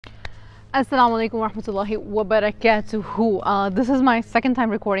Assalamu alaikum warahmatullahi wabarakatuh. This is my second time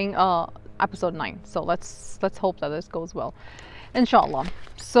recording episode 9. So let's hope that this goes well. Inshallah.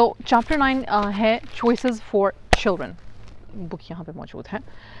 So chapter 9 है choices for children. Book यहाँ पे मौजूद है.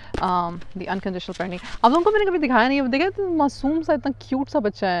 The unconditional parenting. आप लोगों को मैंने कभी दिखाया नहीं है. देखा तो मासूम सा इतना क्यूट सा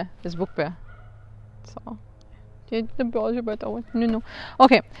बच्चा है इस बुक पे. So no.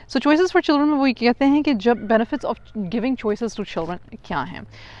 Okay. So choices for children में वो ये कहते हैं कि जब benefits of giving choices to children क्या हैं.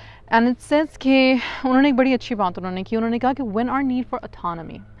 And it says कि उन्होंने एक बड़ी अच्छी बात उन्होंने की. उन्होंने कहा कि when our need for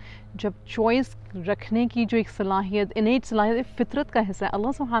autonomy, जब चॉइस रखने की जो एक सलाहियत, इनेट सलाहियत फितरत का हिस्सा है.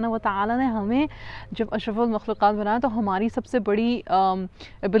 अल्लाह सुब्हानहू व तआला ने हमें जब अशरफुल मखलूक़ात बनाया तो हमारी सबसे बड़ी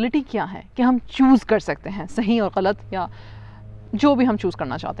एबिलिटी क्या है कि हम चूज़ कर सकते हैं सही और गलत, या जो भी हम चूज़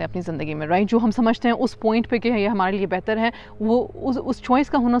करना चाहते हैं अपनी ज़िंदगी में, राइट. जो हम समझते हैं उस पॉइंट पे कि ये हमारे लिए बेहतर है, वो उस चॉइस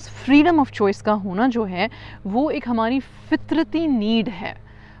का होना, उस फ्रीडम ऑफ चॉइस का होना जो है वो एक हमारी फितरती नीड है.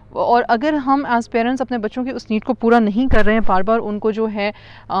 और अगर हम एज पेरेंट्स अपने बच्चों की उस नीड को पूरा नहीं कर रहे हैं, बार बार उनको जो है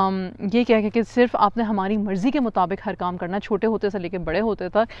ये कह कि सिर्फ आपने हमारी मर्ज़ी के मुताबिक हर काम करना, छोटे होते से लेकर बड़े होते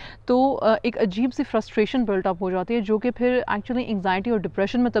तक, तो एक अजीब सी फ्रस्ट्रेशन बिल्टअप हो जाती है जो कि फिर एक्चुअली एंग्जाइटी और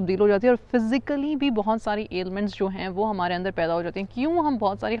डिप्रेशन में तब्दील हो जाती है. और फिज़िकली भी बहुत सारी एलिमेंट्स जो हैं वो हमारे अंदर पैदा हो जाती हैं. क्यों हम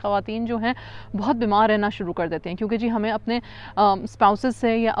बहुत सारी ख़वातीन जो हैं बहुत बीमार रहना शुरू कर देते हैं? क्योंकि जी हमें अपने स्पाउसेस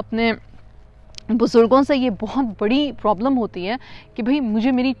से या अपने बुज़ुर्गों से ये बहुत बड़ी प्रॉब्लम होती है कि भाई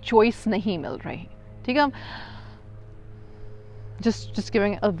मुझे मेरी चॉइस नहीं मिल रही. ठीक है, just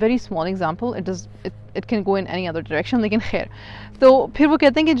giving a very small example, it can go in any other direction, लेकिन खैर. तो फिर वो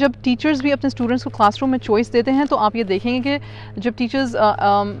कहते हैं कि जब टीचर्स भी अपने स्टूडेंट्स को क्लासरूम में चॉइस देते हैं तो आप ये देखेंगे कि जब टीचर्स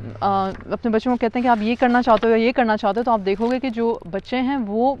अपने बच्चों को कहते हैं कि आप ये करना चाहते हो या ये करना चाहते हो, तो आप देखोगे कि जो बच्चे हैं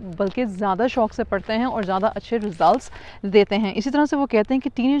वो बल्कि ज़्यादा शौक से पढ़ते हैं और ज़्यादा अच्छे रिजल्ट्स देते हैं. इसी तरह से वो कहते हैं कि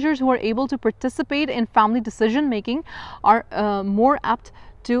teenagers who are able to participate in family decision making are more apt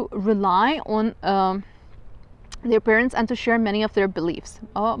to rely on their parents and to share many of their beliefs.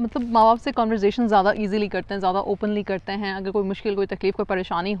 मतलब माँ बाप से conversation ज़्यादा easily करते हैं, ज़्यादा openly करते हैं. अगर कोई मुश्किल, कोई तकलीफ़, कोई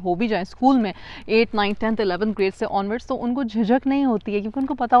परेशानी हो भी जाए स्कूल में 8, 9, 10th, 11th grade से onwards, तो उनको झिझक नहीं होती है क्योंकि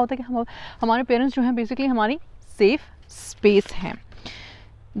उनको पता होता है कि हमारे पेरेंट्स जो हैं बेसिकली हमारी सेफ स्पेस हैं.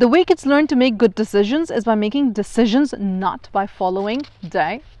 The way kids learn to make good decisions is by making decisions, not by following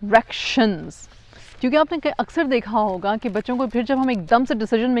directions. क्योंकि आपने अक्सर देखा होगा कि बच्चों को फिर जब हम एकदम से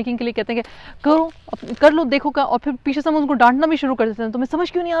डिसीजन मेकिंग के लिए कहते हैं कि करो, कर लो, देखो का, और फिर पीछे से हम उनको डांटना भी शुरू कर देते हैं. तुम्हें समझ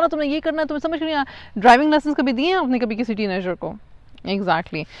क्यों नहीं आ रहा, तुम्हें ये करना है, तुम्हें समझ क्यों नहीं आ रहा. ड्राइविंग लाइसेंस कभी दिए हैं आपने कभी किसी टीनेजर को?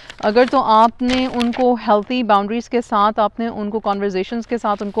 एग्जैक्टली. अगर तो आपने उनको हेल्थी बाउंड्रीज़ के साथ, आपने उनको कॉन्वर्जेशंस के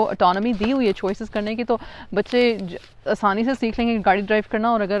साथ उनको ऑटोनॉमी दी हुई है चॉइसेस करने की, तो बच्चे आसानी से सीख लेंगे गाड़ी ड्राइव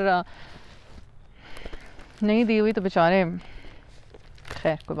करना. और अगर नहीं दी हुई तो बेचारे,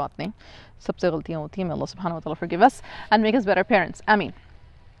 खैर कोई बात नहीं, सबसे गलतियाँ होती हैं. अल्लाह सुब्हानहू व तआला forgive us and make us better parents. I mean,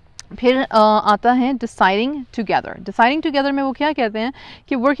 फिर आता है डिसाइडिंग टुगेदर. डिसाइडिंग टुगेदर में वो क्या कहते हैं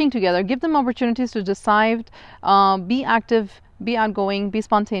कि working together, give them opportunities to decide, be active, be out going, be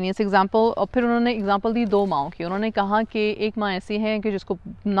spontaneous. Example, और फिर उन्होंने एग्जाम्पल दी 2 माओं की. उन्होंने कहा कि एक माँ ऐसी है कि जिसको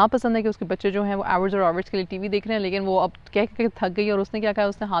नापसंद है कि उसके बच्चे जो हैं वो आवर्स और आवर्स के लिए टीवी देख रहे हैं, लेकिन वो अब कह के थक गई और उसने क्या कहा,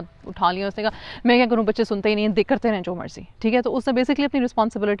 उसने हाथ उठा लिया. उसने कहा मैं क्या करूँ, बच्चे सुनते ही नहीं, देख करते रहें जो मर्जी. ठीक है, तो उसने बेसिकली अपनी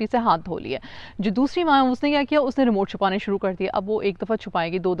रिस्पॉन्सिबिलिटी से हाथ धो लिया. जो दूसरी माँ है उसने क्या किया, उसने रिमोट छुपाने शुरू कर दिया. अब वो एक दफ़ा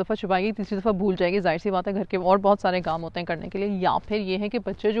छुपाएगी, 2 दफ़ा छुपाएगी, तीसरी दफ़ा भूल जाएगी. जाहिर सी बात है घर के और बहुत सारे काम होते हैं करने के लिए. या फिर ये है कि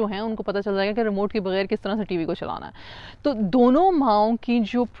बच्चे जो हैं उनको पता चल जाएगा कि रिमोट के बगैर किस तरह से टीवी को चलाना है. तो दोनों माओं की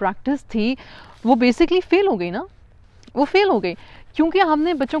जो प्रैक्टिस थी वो बेसिकली फेल हो गई ना. वो फेल हो गई क्योंकि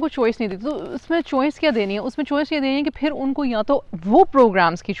हमने बच्चों को चॉइस नहीं दी. तो उसमें चॉइस क्या देनी है? उसमें चॉइस ये देनी है कि फिर उनको या तो वो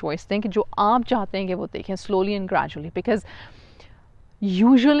प्रोग्राम्स की चॉइस दें कि जो आप चाहते हैं कि वो देखें slowly and gradually. Because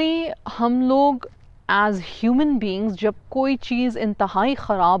usually हम लोग एज ह्यूमन बींग्स जब कोई चीज़ इंतहाई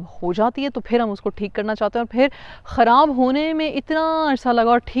ख़राब हो जाती है तो फिर हम उसको ठीक करना चाहते हैं, और फिर ख़राब होने में इतना अरसा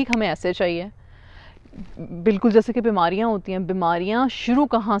लगा और ठीक हमें ऐसे चाहिए. बिल्कुल जैसे कि बीमारियां होती हैं. बीमारियां शुरू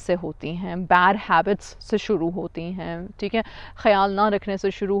कहाँ से होती हैं? बैड हैबिट्स से शुरू होती हैं. ठीक है, ख्याल ना रखने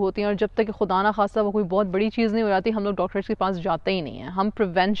से शुरू होती हैं. और जब तक खुदा ना खास्ता वो कोई बहुत बड़ी चीज़ नहीं हो जाती, हम लोग डॉक्टर्स के पास जाते ही नहीं हैं. हम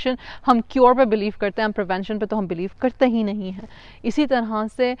प्रिवेंशन, हम क्योर पे बिलीव करते हैं, हम प्रिवेंशन पे तो हम बिलीव करते ही नहीं हैं. इसी तरह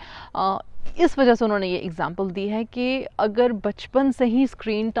से इस वजह से उन्होंने ये एग्जांपल दी है कि अगर बचपन से ही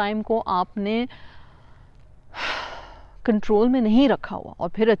स्क्रीन टाइम को आपने कंट्रोल में नहीं रखा हुआ और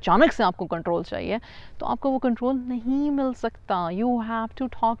फिर अचानक से आपको कंट्रोल चाहिए तो आपको वो कंट्रोल नहीं मिल सकता. You have to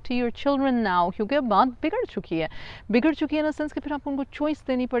talk to your children now, क्योंकि अब बात बिगड़ चुकी है इन द सेंस कि फिर आपको उनको चॉइस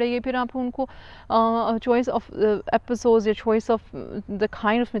देनी पड़ेगी, फिर आपको उनको चॉइस ऑफ एपिसोड्स या choice of the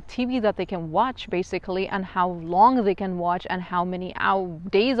kind of TV that they can watch basically and how long they can watch and how many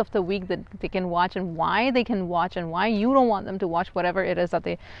days of the week that they can watch and why they can watch and why you don't want them to watch whatever it is that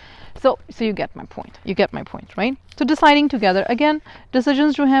they so you get my point, right? So deciding together, again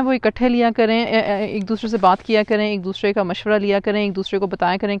decisions जो हैं वो इकट्ठे लिया करें, एक दूसरे से बात किया करें, एक दूसरे का मशवरा लिया करें, एक दूसरे को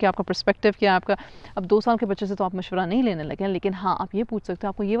बताया करें कि आपका पर्सपेक्टिव क्या है. आपका अब 2 साल के बच्चे से तो आप मशवरा नहीं लेने लगे, लेकिन हाँ आप ये पूछ सकते हो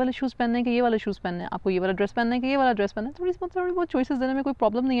आपको ये वाले शूज़ पहनने हैं कि ये वाले शूज़ पहनने हैं, आपको ये वाला ड्रेस पहनना है कि ये वाला ड्रेस पहनना है. थोड़ी बहुत चॉइसेस देने में कोई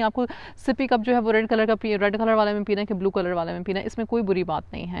प्रॉब्लम नहीं है. आपको सिपी कप जो है वो रेड कलर वाले में पीना है कि ब्लू कलर वाले में पीना है, इसमें कोई बुरी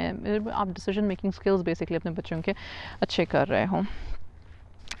बात नहीं है. आप डिसीजन मेकिंग स्किल्स बेसिकली अपने बच्चों के अच्छे कर रहे हो.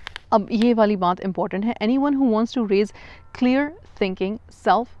 अब ये वाली बात इंपॉर्टेंट है. Anyone who wants to raise clear thinking,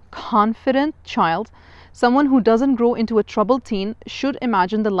 self confident child, someone who doesn't grow into a troubled teen, should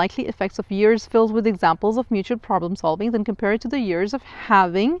imagine the likely effects of years filled with examples of mutual problem solving, then compare it to the years of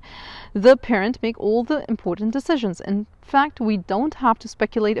having the parent make all the important decisions. In fact, we don't have to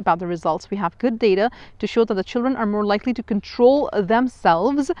speculate about the results. We have good data to show that the children are more likely to control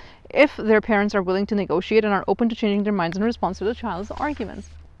themselves if their parents are willing to negotiate and are open to changing their minds in response to the child's arguments.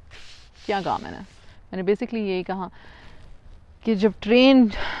 क्या कहा मैंने basically यही कहा कि जब train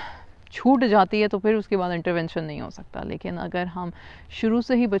छूट जाती है तो फिर उसके बाद इंटरवेंशन नहीं हो सकता, लेकिन अगर हम शुरू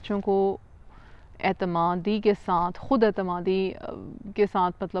से ही बच्चों को एतमादी के साथ, ख़ुद एतमादी के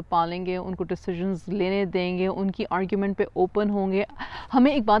साथ मतलब पालेंगे, उनको डिसीजंस लेने देंगे, उनकी आर्ग्यूमेंट पे ओपन होंगे.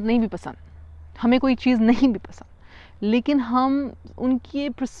 हमें एक बात नहीं भी पसंद, हमें कोई चीज़ नहीं भी पसंद, लेकिन हम उनके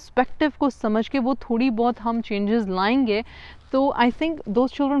पर्सपेक्टिव को समझ के वो थोड़ी बहुत हम चेंजेस लाएंगे तो I think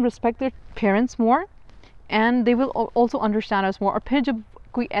those children respect their parents more and they will also understand अस मोर. और फिर जब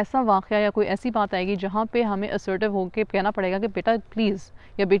कोई ऐसा वाक़या या कोई ऐसी बात आएगी जहाँ पे हमें असर्टिव होकर कहना पड़ेगा कि बेटा प्लीज़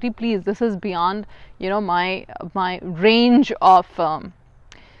या बेटी please, this is beyond you know my range of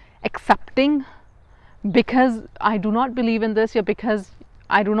accepting because I do not believe in this या because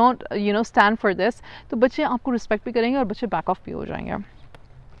I do not stand for this, तो बच्चे आपको रिस्पेक्ट भी करेंगे और बच्चे बैक ऑफ भी हो जाएंगे.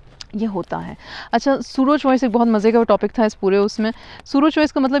 ये होता है. अच्छा, सूरो चॉइस एक बहुत मज़े का टॉपिक था इस पूरे उसमें. सूरो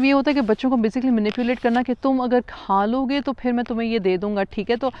चॉइस का मतलब ये होता है कि बच्चों को बेसिकली मैनिपुलेट करना कि तुम अगर खा लोगे तो फिर मैं तुम्हें ये दे दूंगा, ठीक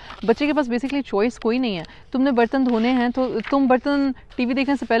है. तो बच्चे के पास बेसिकली चॉइस कोई नहीं है. तुमने बर्तन धोने हैं तो तुम बर्तन टीवी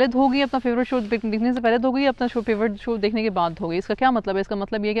देखने से पहले धोगी, अपना फेवरेट शो देखने से पहले धोगी, अपना फेवरेट शो देखने के बाद धोगी. इसका क्या मतलब है? इसका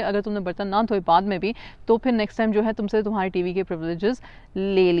मतलब ये कि अगर तुमने बर्तन ना धोए बाद में भी तो फिर नेक्स्ट टाइम जो है तुमसे तुम्हारे टीवी के प्रिविलेजेस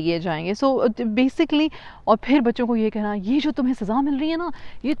ले लिए जाएंगे. सो बेसिकली और फिर बच्चों को ये कहना ये जो तुम्हें सज़ा मिल रही है ना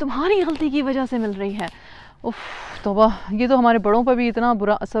ये तुम्हारी गलती की वजह से मिल रही है. उफ तौबा, ये तो हमारे बड़ों पर भी इतना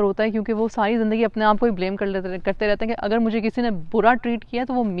बुरा असर होता है क्योंकि वो सारी ज़िंदगी अपने आप को ही ब्लेम करते रहते हैं कि अगर मुझे किसी ने बुरा ट्रीट किया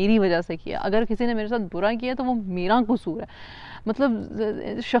तो वो मेरी वजह से किया, अगर किसी ने मेरे साथ बुरा किया तो वो मेरा कसूर है.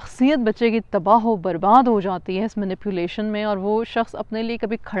 मतलब शख्सियत बच्चे की तबाह हो बर्बाद हो जाती है इस मैनिपुलेशन में, और वो शख्स अपने लिए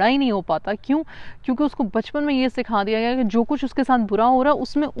कभी खड़ा ही नहीं हो पाता. क्यों? क्योंकि उसको बचपन में ये सिखा दिया गया कि जो कुछ उसके साथ बुरा हो रहा है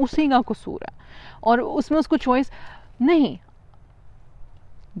उसमें उसी का कसूर है और उसमें उसको चॉइस नहीं.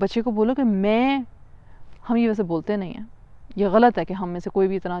 बच्चे को बोलो कि हम ये वैसे बोलते नहीं हैं, ये गलत है कि हम में से कोई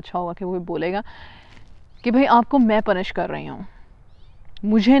भी इतना अच्छा होगा कि वो बोलेगा कि भाई आपको मैं पनिश कर रही हूँ,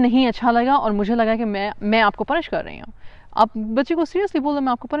 मुझे नहीं अच्छा लगा और मुझे लगा कि मैं आपको पनिश कर रही हूँ. आप बच्चे को सीरियसली बोलो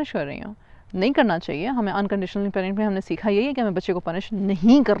मैं आपको पनिश कर रही हूँ. नहीं करना चाहिए. हमें अनकंडीशनल पेरेंट में हमने सीखा यही है कि हमें बच्चे को पनिश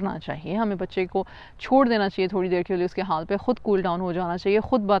नहीं करना चाहिए. हमें बच्चे को छोड़ देना चाहिए थोड़ी देर के लिए उसके हाल पे, खुद कूल डाउन हो जाना चाहिए,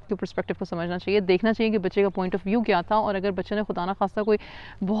 खुद बात के पर्सपेक्टिव को समझना चाहिए, देखना चाहिए कि बच्चे का पॉइंट ऑफ व्यू क्या था. और अगर बच्चे ने खुदा ना खास्ता कोई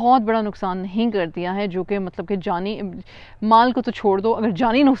बहुत बड़ा नुकसान नहीं कर दिया है जो कि मतलब कि जानी माल को तो छोड़ दो, अगर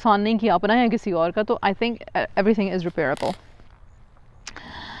जानी नुकसान नहीं किया अपना या किसी और का, तो I think everything is repairable.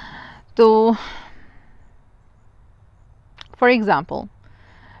 तो फॉर एग्ज़ाम्पल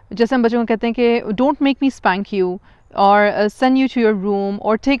जैसे हम बच्चों को कहते हैं कि don't make me spank you और send you to your room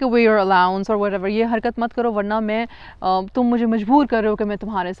और टेक अवे योर अलाउंस और व्हाटएवर, ये हरकत मत करो वरना मैं तुम मुझे मजबूर कर रहे हो कि मैं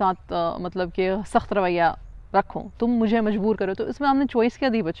तुम्हारे साथ मतलब कि सख्त रवैया रखूं, तुम मुझे मजबूर करो. तो इसमें हमने चॉइस क्या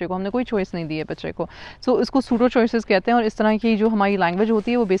दी बच्चे को? हमने कोई चॉइस नहीं दी है बच्चे को. सो इसको सूडो चॉइसेस कहते हैं. और इस तरह की जो हमारी लैंग्वेज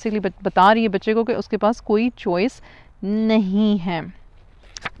होती है वो बेसिकली बता रही है बच्चे को कि उसके पास कोई चॉइस नहीं है.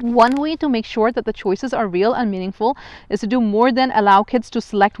 One way to make sure that the choices are real and meaningful is to do more than allow kids to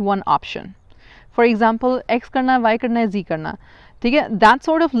select one option. For example, X करना है, Y करना है, Z करना, ठीक है. That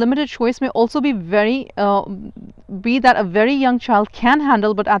sort of limited choice may also be very be that a very young child can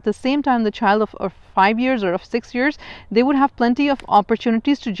handle, but at the same time the child of 5 years or of 6 years, they would have plenty of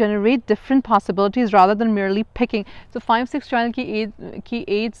opportunities to generate different possibilities rather than merely picking. So 5-6 child की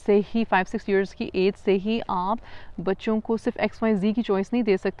as से ही 5-6 years की as से ही आप बच्चों को सिर्फ XYZ की choice नहीं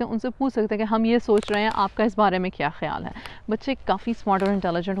दे सकते, उनसे पूछ सकते हैं कि हम ये सोच रहे हैं, आपका इस बारे में क्या ख्याल है. बच्चे काफ़ी स्मार्ट और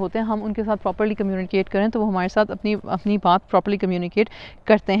इंटेलिजेंट होते हैं, हम उनके साथ प्रॉपर्ली कम्युनिकेट करें तो वो हमारे साथ अपनी बात प्रॉपर्ली कम्युनिकेट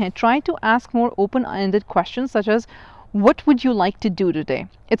करते हैं. Try to ask more open ended question such as what would you like to do today?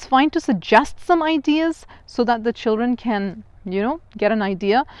 It's fine to suggest some ideas so that the children can, you know, get an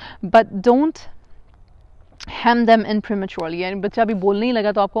idea, but don't hem them in prematurely. यानी बच्चा अभी बोलने ही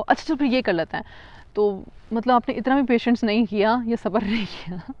लगा तो आपको अच्छा चल फिर ये कर लेते हैं, तो मतलब आपने इतना भी पेशेंस नहीं किया या सब्र नहीं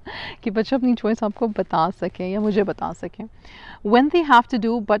किया कि बच्चा अपनी चॉइस आपको बता सके या मुझे बता सके. When they have to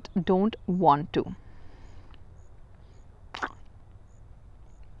do but don't want to.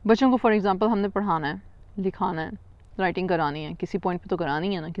 बच्चों को फॉर एग्जांपल हमने पढ़ाना है, लिखाना है, राइटिंग करानी है, किसी पॉइंट पे तो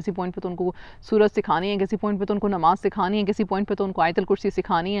करानी है ना, किसी पॉइंट पे तो उनको सूरज सिखानी है, किसी पॉइंट पे तो उनको नमाज सिखानी है, किसी पॉइंट पे तो उनको आयतल कुर्सी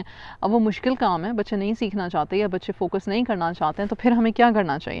सिखानी है. अब वो मुश्किल काम है, बच्चे नहीं सीखना चाहते या बच्चे फोकस नहीं करना चाहते हैं, तो फिर हमें क्या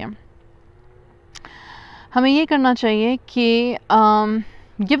करना चाहिए? हमें ये करना चाहिए कि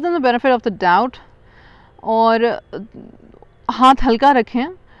give them the benefit of the doubt और हाथ हल्का रखें,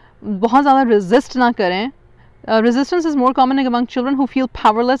 बहुत ज़्यादा रेजिस्ट ना करें. Resistance is more common among children who feel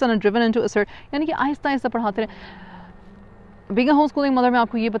powerless and are driven into assert. यानी कि आहिस्ता आहिस्ता पढ़ाते रहे. बिग होम स्कूलिंग मदर मैं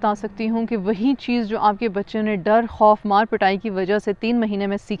आपको ये बता सकती हूँ कि वही चीज़ जो आपके बच्चे ने डर, खौफ, मार पिटाई की वजह से 3 महीने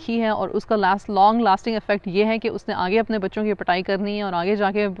में सीखी है और उसका लॉन्ग लास्टिंग इफेक्ट ये है कि उसने आगे अपने बच्चों की पिटाई करनी है और आगे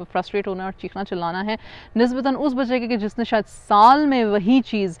जाके फ्रस्ट्रेट होना और चीखना चिल्लाना है, निस्बतन उस बच्चे के कि जिसने शायद साल में वही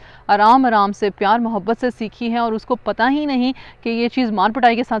चीज़ आराम आराम से प्यार मोहब्बत से सीखी है और उसको पता ही नहीं कि ये चीज़ मार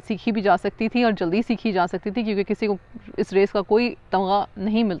पिटाई के साथ सीखी भी जा सकती थी और जल्दी सीखी जा सकती थी, क्योंकि किसी को इस रेस का कोई तमगा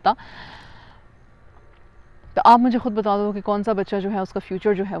नहीं मिलता. तो आप मुझे खुद बता दो कि कौन सा बच्चा जो है उसका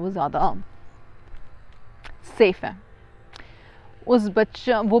फ्यूचर जो है वो ज़्यादा सेफ़ है.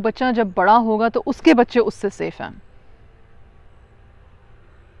 वो बच्चा जब बड़ा होगा तो उसके बच्चे उससे सेफ़ हैं.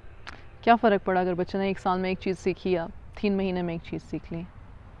 क्या फ़र्क पड़ा अगर बच्चे ने 1 साल में एक चीज़ सीखी या 3 महीने में एक चीज़ सीख ली?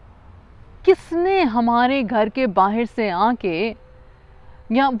 किसने हमारे घर के बाहर से आके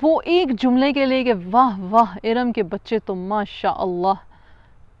या वो एक जुमले के लिए कि वाह वाह इरम के बच्चे तो माशा अल्लाह,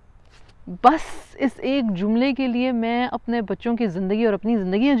 बस इस एक जुमले के लिए मैं अपने बच्चों की ज़िंदगी और अपनी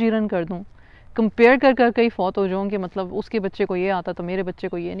ज़िंदगी अजीरन कर दूं, कंपेयर कर कई फौत हो जाऊं कि मतलब उसके बच्चे को ये आता तो मेरे बच्चे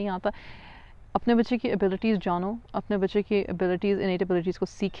को ये नहीं आता. अपने बच्चे की एबिलिटीज़ जानो, अपने बच्चे की एबिलिटीज़, इनेट एबिलिटीज़ को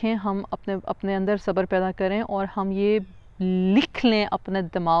सीखें. हम अपने अंदर सब्र पैदा करें और हम ये लिख लें अपने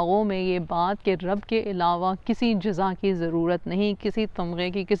दिमागों में ये बात कि रब के अलावा किसी जज़ा की ज़रूरत नहीं, किसी तमगे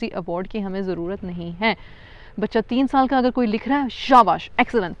की, किसी अवार्ड की हमें ज़रूरत नहीं है. बच्चा 3 साल का अगर कोई लिख रहा है, शाबाश,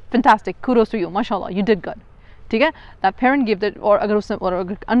 excellent, fantastic, kudos to you, माशाल्लाह, यू डिड गुड, ठीक है, दैट पेरेंट गिव दैट. और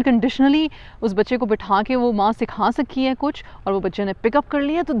अगर अनकंडीशनली उस बच्चे को बिठा के वो माँ सिखा सकी है कुछ और वो बच्चे ने पिकअप कर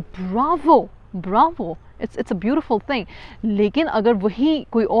लिया तो Bravo, it's a beautiful thing. लेकिन अगर वही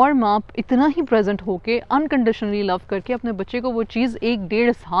कोई और माँ इतना ही प्रेजेंट होके अनकंडीशनली लव करके अपने बच्चे को वो चीज़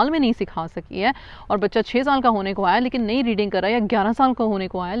 1-1.5 साल में नहीं सिखा सकी है और बच्चा 6 साल का होने को आया लेकिन नई रीडिंग कर रहा है, या 11 साल का होने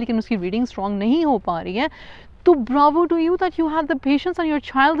को आया लेकिन उसकी रीडिंग स्ट्रॉन्ग नहीं हो पा रही है, तो Bravo to you that you have the patience and your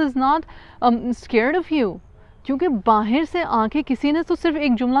child is not scared of you. क्योंकि बाहर से आके किसी ने तो सिर्फ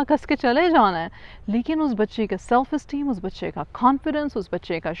एक जुमला कस के चले जाना है, लेकिन उस बच्चे का सेल्फ इस्टीम, उस बच्चे का कॉन्फिडेंस, उस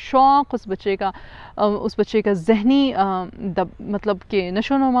बच्चे का शौक़, उस बच्चे का जहनी मतलब कि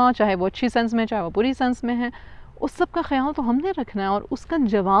नशोनुमा, चाहे वो अच्छी सेंस में चाहे वो बुरी सेंस में है, उस सब का ख्याल तो हमने रखना है और उसका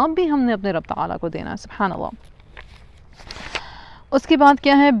जवाब भी हमने अपने रब ताला को देना है. सुभान अल्लाह. उसके बाद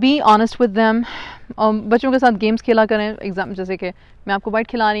क्या है, बी ऑनेस्ट विद देम. बच्चों के साथ गेम्स खेला करें. एग्जाम जैसे कि मैं आपको बाइट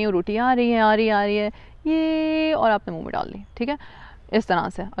खिला रही हूँ, रोटी आ रही है ये, और आपने मुंह में डाल ली, ठीक है, इस तरह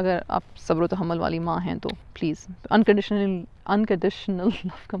से. अगर आप सब्र तहम्मुल वाली माँ हैं तो प्लीज़, अनकंडीशनल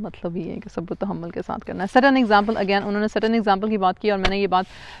लव का मतलब ये है कि सब्र तहम्मुल के साथ करना है. Set an example. अगेन उन्होंने सेट एन एग्जाम्पल की बात की और मैंने ये बात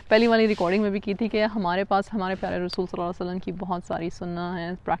पहली वाली रिकॉर्डिंग में भी की थी कि हमारे पास हमारे प्यारे रसूल सल्लल्लाहु अलैहि वसल्लम की बहुत सारी सुन्ना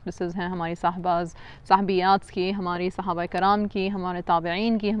हैं, प्रैक्टिसेस हैं, हमारी साहबियात की, हमारी सहाबा कराम की, हमारे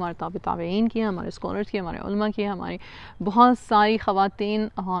ताबईन की, हमारे ताबईन की, हमारे स्कॉलर्स की, हमारे उलमा की, हमारी बहुत सारी ख़वातीन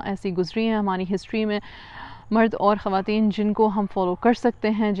ऐसी गुजरी हैं हमारी हिस्ट्री में, मर्द और ख़वातीन, जिनको हम फॉलो कर सकते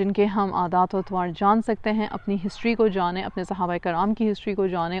हैं, जिनके हम आदात और अतवार जान सकते हैं. अपनी हिस्ट्री को जानें, अपने सहाबा कराम की हिस्ट्री को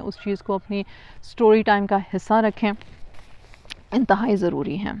जानें, उस चीज़ को अपनी स्टोरी टाइम का हिस्सा रखें, इंतहाई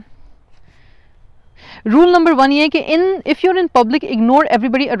ज़रूरी है. रूल नंबर 1 ये कि if you're in public, ignore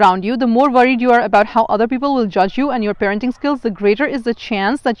everybody around you. The more worried you are about how other people will judge you and your parenting skills, the greater is the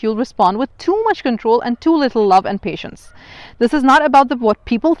chance that you'll respond with too much control and too little love and patience. This is not about what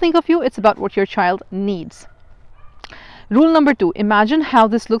people think of you, it's about what your child needs. Rule number 2, imagine how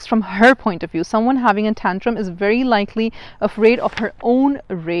this looks from her point of view. Someone having a tantrum is very likely afraid of her own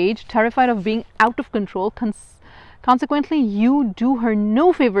rage, terrified of being out of control. Consequently, you do her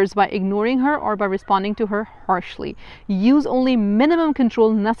no favors by ignoring her or by responding to her harshly. Use only minimum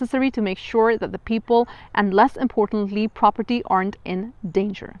control necessary to make sure that the people and, less importantly, property aren't in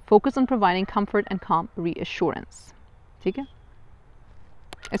danger. Focus on providing comfort and calm reassurance. ठीक है,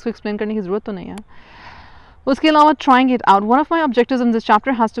 इसको explain करने की ज़रूरत तो नहीं है. उसके अलावा trying it out. One of my objectives in this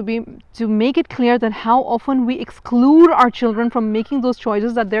chapter has to be to make it clear that how often we exclude our children from making those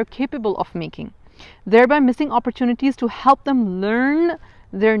choices that they're capable of making, thereby missing opportunities to help them learn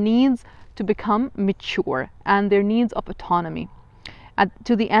their needs to become mature and their needs of autonomy.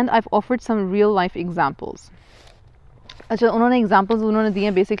 To the end, I've offered some real life examples. अच्छा, उन्होंने examples उन्होंने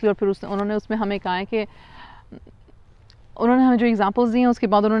दिए basically, और फिर उन्होंने उसमें हमें कहा है कि उन्होंने हमें जो एग्जांपल्स दिए हैं उसके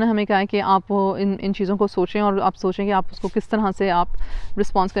बाद उन्होंने हमें कहा है कि आप इन चीज़ों को सोचें और आप सोचें कि आप उसको किस तरह से आप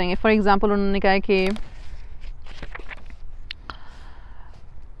रिस्पॉन्स करेंगे. फॉर एग्जांपल उन्होंने कहा है कि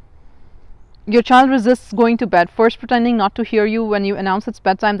your child resists going to bed, first pretending not to hear you when you announce it's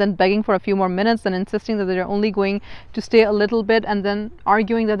bedtime, then begging for a few more minutes, then insisting that they're only going to stay a little bit, and then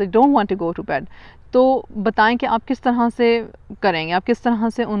arguing that they don't want to go to bed. तो बताएं कि आप किस तरह से करेंगे, आप किस तरह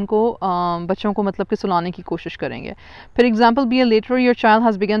से उनको बच्चों को मतलब कि सुलाने की कोशिश करेंगे. फिर example B, later your child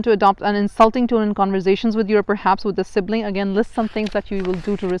has begun to adopt an insulting tone in conversations with you or perhaps with a sibling. Again, list some things that you will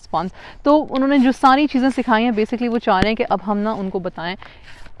do to respond. तो उन्होंने जो सारी चीज़ें सिखाई हैं basically वो चाह रहे हैं कि अब हम ना उनको बताएं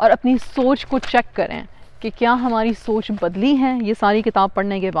और अपनी सोच को चेक करें कि क्या हमारी सोच बदली है ये सारी किताब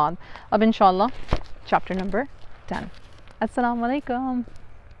पढ़ने के बाद. अब इंशाल्लाह चैप्टर नंबर 10. अस्सलाम वालेकुम.